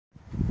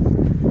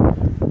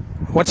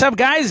What's up,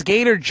 guys?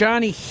 Gator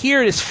Johnny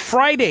here. It is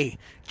Friday,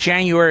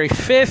 January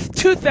 5th,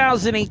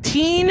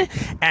 2018,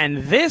 and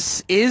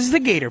this is the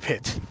Gator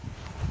Pit.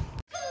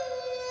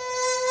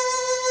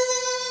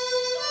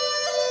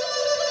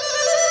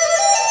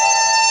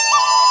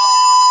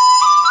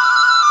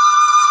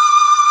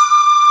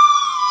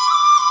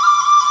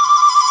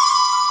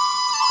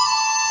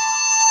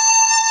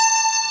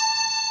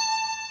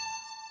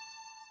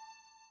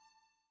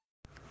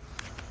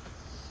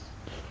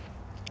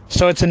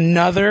 So it's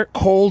another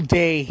cold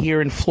day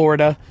here in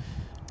Florida.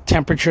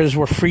 Temperatures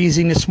were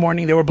freezing this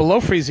morning. They were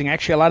below freezing.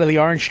 Actually, a lot of the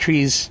orange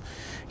trees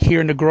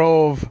here in the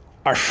Grove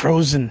are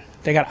frozen.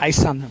 They got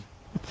ice on them.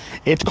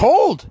 It's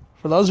cold.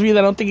 For those of you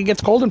that don't think it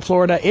gets cold in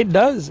Florida, it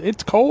does.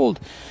 It's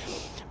cold.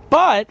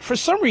 But for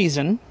some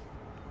reason,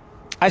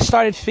 I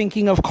started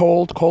thinking of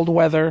cold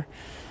weather,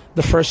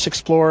 the first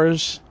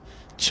explorers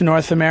to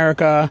North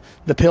America,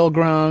 the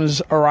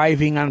Pilgrims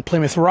arriving on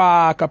Plymouth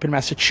Rock up in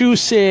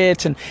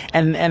Massachusetts,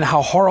 and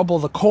how horrible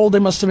the cold they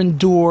must have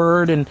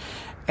endured, and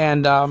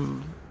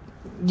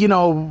you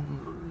know,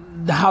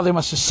 how they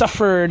must have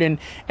suffered, and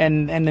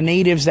the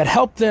natives that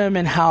helped them,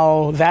 and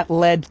how that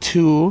led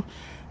to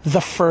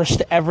the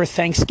first ever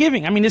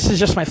Thanksgiving. I mean, this is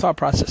just my thought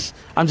process.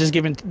 I'm just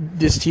giving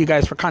this to you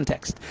guys for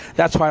context.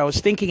 That's what I was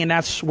thinking, and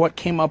that's what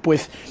came up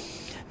with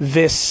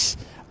this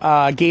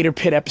Gator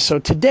Pit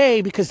episode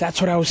today, because that's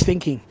what I was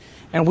thinking.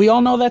 And we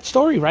all know that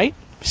story, right?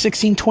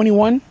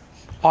 1621,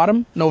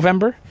 autumn,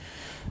 November,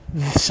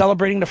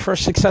 celebrating the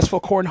first successful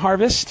corn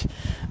harvest.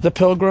 The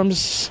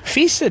Pilgrims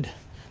feasted.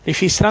 They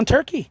feasted on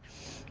turkey.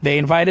 They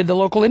invited the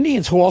local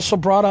Indians, who also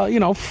brought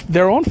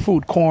their own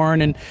food,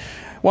 corn, and,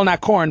 well,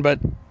 not corn, but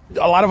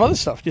a lot of other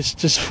stuff,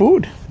 just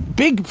food.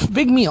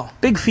 Big meal,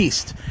 big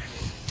feast.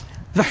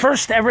 The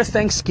first ever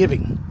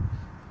Thanksgiving,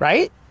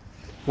 right?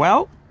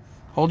 Well,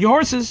 hold your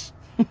horses.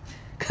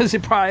 Because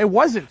it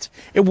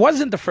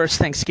wasn't the first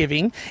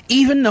Thanksgiving,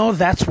 even though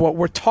that's what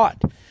we're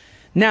taught.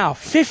 Now,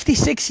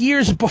 56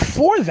 years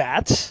before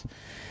that,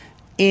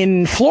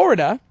 in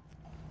Florida,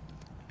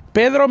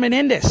 Pedro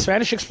Menendez,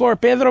 Spanish explorer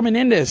Pedro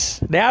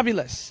Menendez de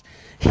Aviles,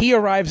 he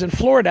arrives in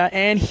Florida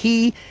and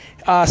he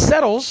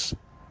settles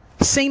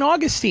St.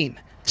 Augustine,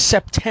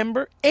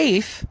 September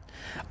 8th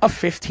of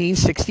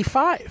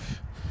 1565.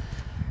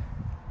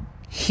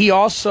 He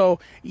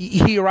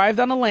arrived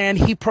on the land.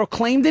 He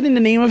proclaimed it in the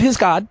name of his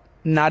God,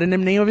 not in the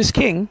name of his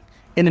king,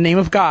 in the name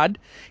of God.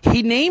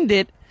 He named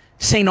it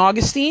St.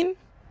 Augustine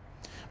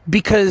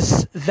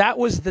because that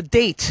was the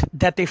date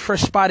that they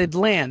first spotted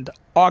land,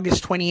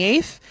 August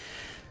 28th.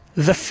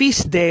 The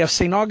feast day of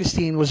St.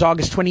 Augustine was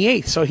August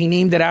 28th. So he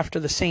named it after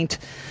the saint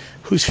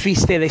whose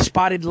feast day they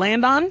spotted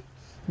land on.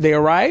 They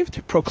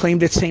arrived,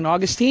 proclaimed it St.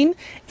 Augustine,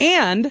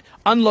 and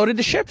unloaded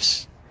the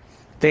ships.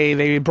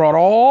 They brought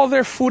all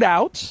their food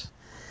out,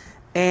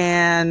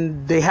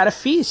 and they had a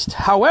feast.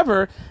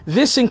 However,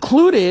 this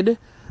included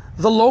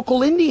the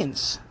local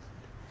Indians.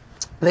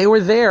 They were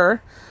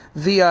there.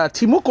 The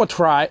Timucua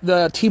tribe,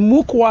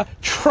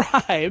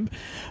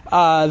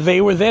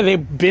 they were there.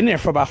 They've been there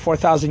for about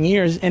 4,000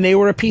 years, and they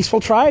were a peaceful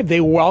tribe.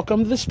 They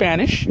welcomed the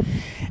Spanish,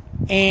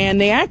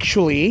 and they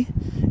actually,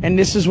 and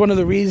this is one of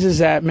the reasons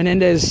that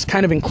Menendez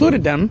kind of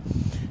included them,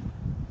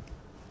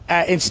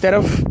 instead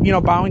of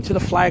bowing to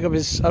the flag of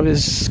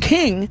his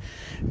king,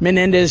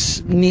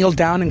 Menendez kneeled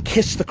down and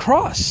kissed the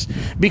cross,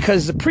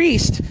 because the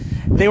priest,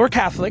 they were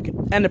Catholic,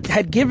 and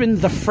had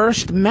given the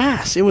first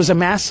mass. It was a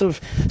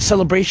massive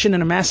celebration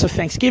and a massive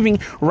Thanksgiving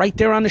right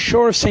there on the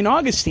shore of St.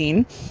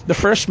 Augustine, the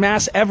first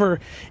mass ever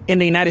in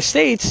the United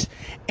States,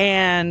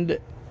 and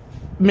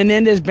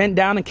Menendez bent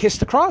down and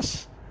kissed the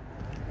cross.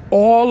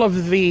 All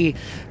of the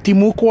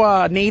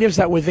Timucua natives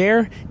that were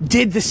there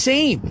did the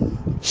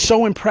same.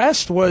 So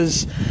impressed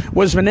was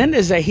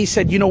Menendez that he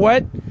said, you know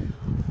what?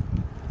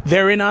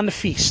 They're in on the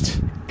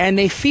feast. And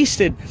they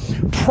feasted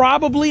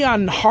probably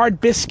on hard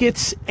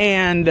biscuits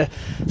and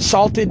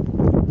salted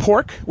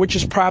pork, which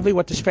is probably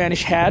what the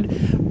Spanish had.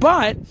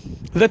 But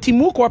the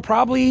Timucua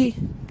probably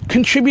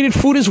contributed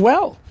food as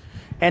well.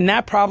 And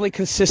that probably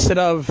consisted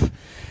of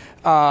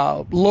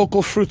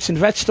local fruits and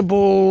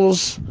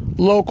vegetables,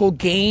 local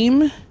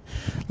game,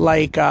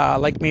 like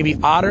maybe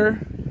otter,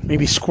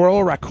 maybe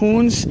squirrel,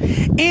 raccoons,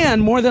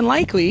 and more than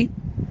likely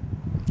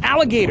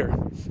alligator,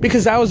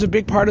 because that was a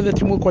big part of the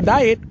Timucua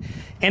diet,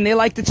 and they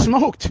liked it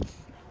smoked.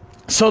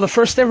 So the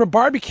first ever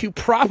barbecue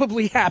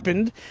probably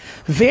happened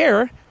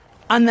there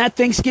on that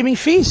Thanksgiving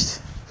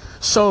feast.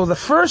 So the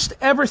first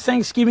ever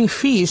Thanksgiving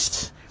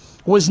feast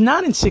was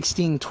not in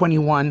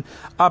 1621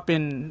 up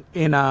in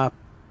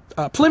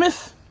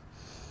Plymouth.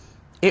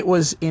 It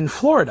was in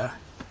Florida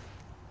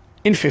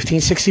in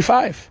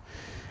 1565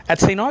 at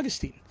St.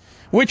 Augustine,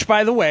 which,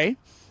 by the way,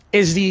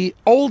 is the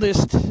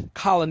oldest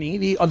colony,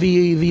 the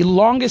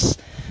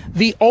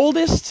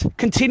oldest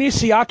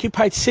continuously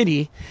occupied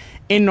city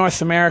in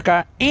North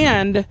America,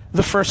 and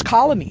the first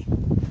colony.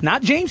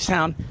 Not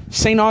Jamestown,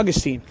 St.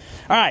 Augustine.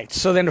 All right,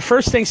 so then the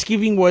first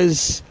Thanksgiving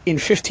was in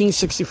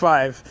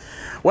 1565.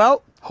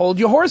 Well, hold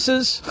your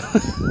horses,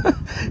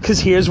 because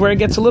here's where it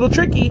gets a little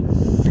tricky.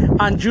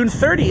 on June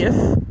 30th,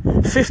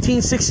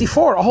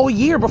 1564, a whole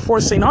year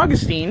before St.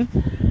 Augustine,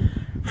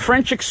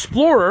 French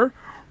explorer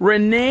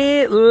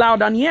René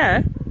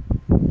Laudonnière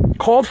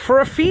called for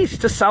a feast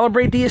to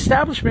celebrate the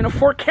establishment of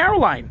Fort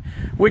Caroline,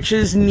 which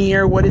is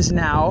near what is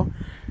now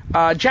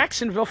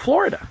Jacksonville,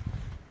 Florida.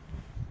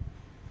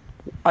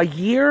 A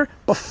year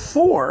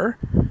before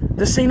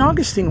the St.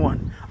 Augustine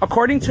one.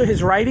 According to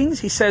his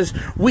writings, he says,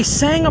 we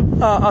sang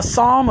a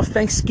psalm of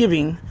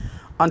thanksgiving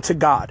unto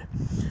God.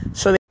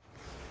 So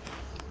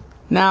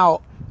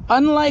now,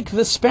 unlike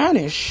the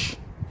Spanish,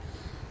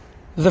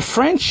 the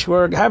French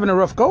were having a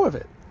rough go of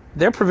it.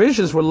 Their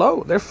provisions were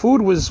low. Their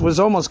food was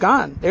almost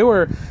gone. It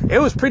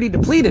was pretty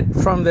depleted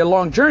from their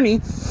long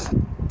journey.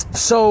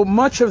 So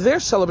much of their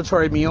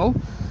celebratory meal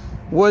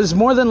was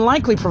more than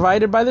likely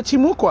provided by the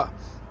Timucua.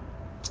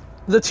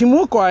 The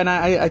Timucua, and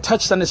I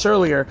touched on this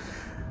earlier,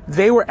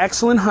 they were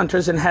excellent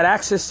hunters and had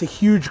access to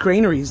huge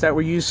granaries that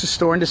were used to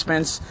store and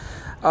dispense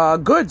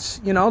goods,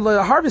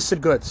 the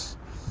harvested goods.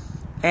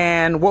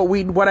 And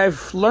what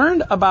I've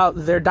learned about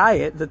their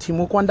diet, the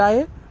Timucuan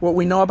diet, what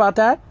we know about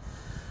that,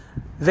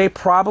 they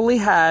probably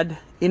had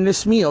in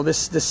this meal,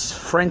 this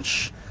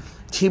French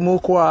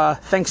Timucua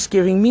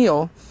Thanksgiving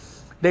meal,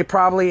 they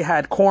probably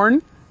had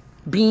corn,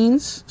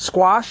 beans,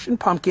 squash, and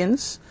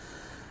pumpkins,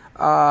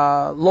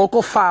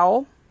 local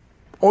fowl,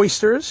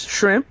 oysters,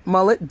 shrimp,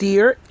 mullet,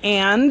 deer,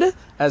 and,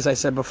 as I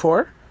said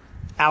before,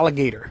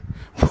 alligator,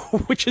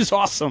 which is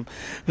awesome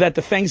that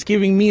the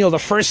Thanksgiving meal, the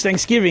first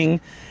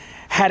Thanksgiving,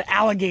 had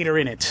alligator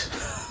in it.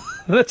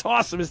 That's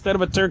awesome instead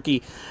of a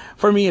turkey.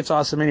 For me, it's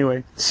awesome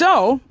anyway.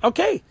 So,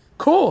 okay,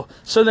 cool.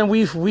 So then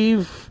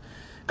we've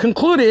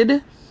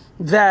concluded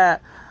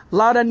that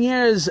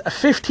Laudonnière's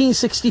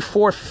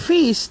 1564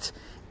 feast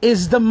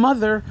is the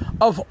mother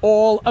of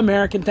all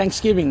American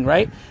Thanksgiving,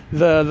 right?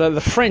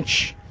 The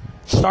French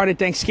started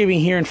Thanksgiving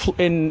here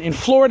in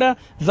Florida,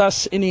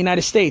 thus in the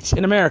United States,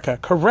 in America.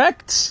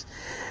 Correct?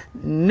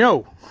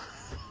 No.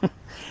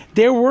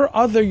 There were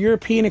other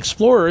European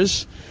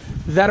explorers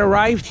that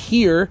arrived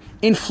here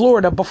in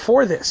Florida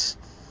before this,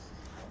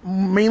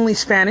 mainly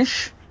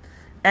Spanish,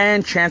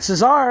 and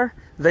chances are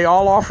they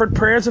all offered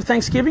prayers of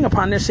thanksgiving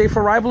upon their safe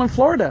arrival in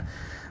Florida.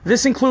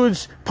 This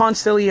includes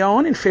Ponce de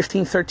Leon in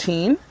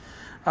 1513,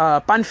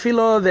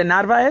 Panfilo de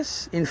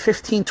Narvaez in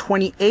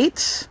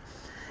 1528,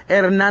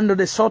 Hernando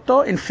de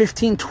Soto in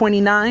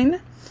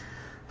 1529,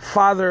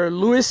 Father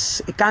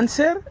Luis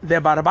Cáncer de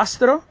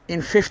Barbastro in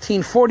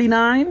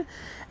 1549,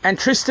 and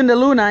Tristan de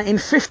Luna in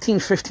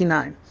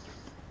 1559.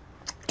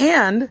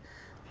 And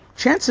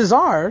chances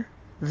are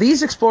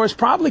these explorers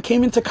probably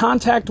came into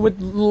contact with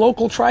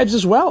local tribes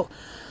as well.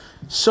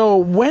 So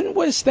when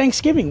was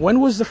Thanksgiving? When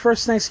was the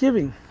first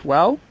Thanksgiving?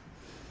 Well,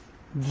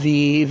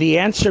 the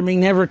answer may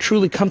never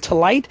truly come to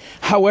light.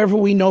 However,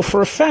 we know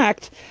for a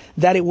fact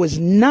that it was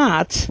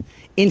not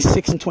in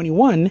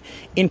 1621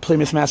 in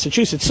Plymouth,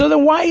 Massachusetts. So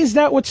then why is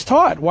that what's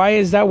taught? Why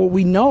is that what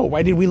we know?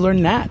 Why did we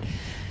learn that?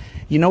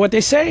 You know what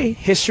they say,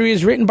 history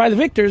is written by the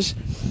victors.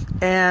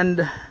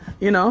 And,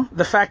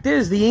 the fact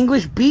is the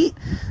English beat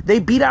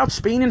out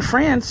Spain and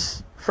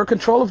France for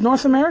control of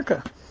North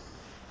America.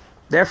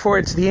 Therefore,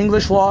 it's the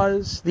English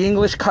laws, the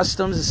English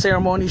customs, the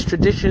ceremonies,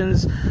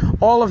 traditions,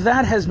 all of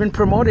that has been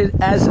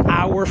promoted as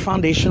our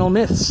foundational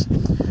myths.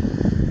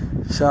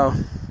 So,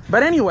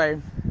 but anyway,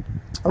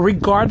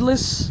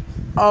 regardless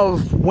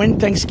of when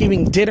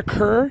Thanksgiving did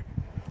occur,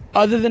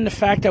 other than the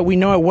fact that we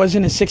know it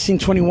wasn't in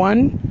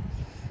 1621,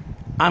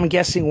 I'm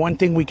guessing one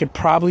thing we could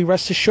probably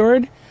rest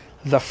assured,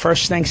 the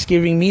first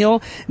Thanksgiving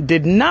meal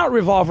did not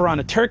revolve around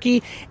a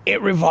turkey,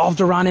 it revolved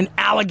around an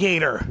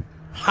alligator.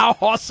 How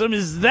awesome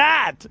is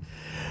that?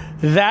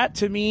 That,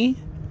 to me,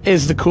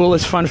 is the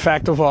coolest fun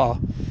fact of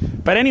all.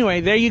 But anyway,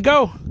 there you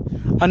go.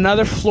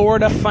 Another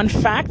Florida fun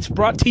fact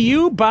brought to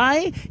you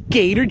by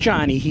Gator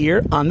Johnny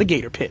here on the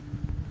Gator Pit.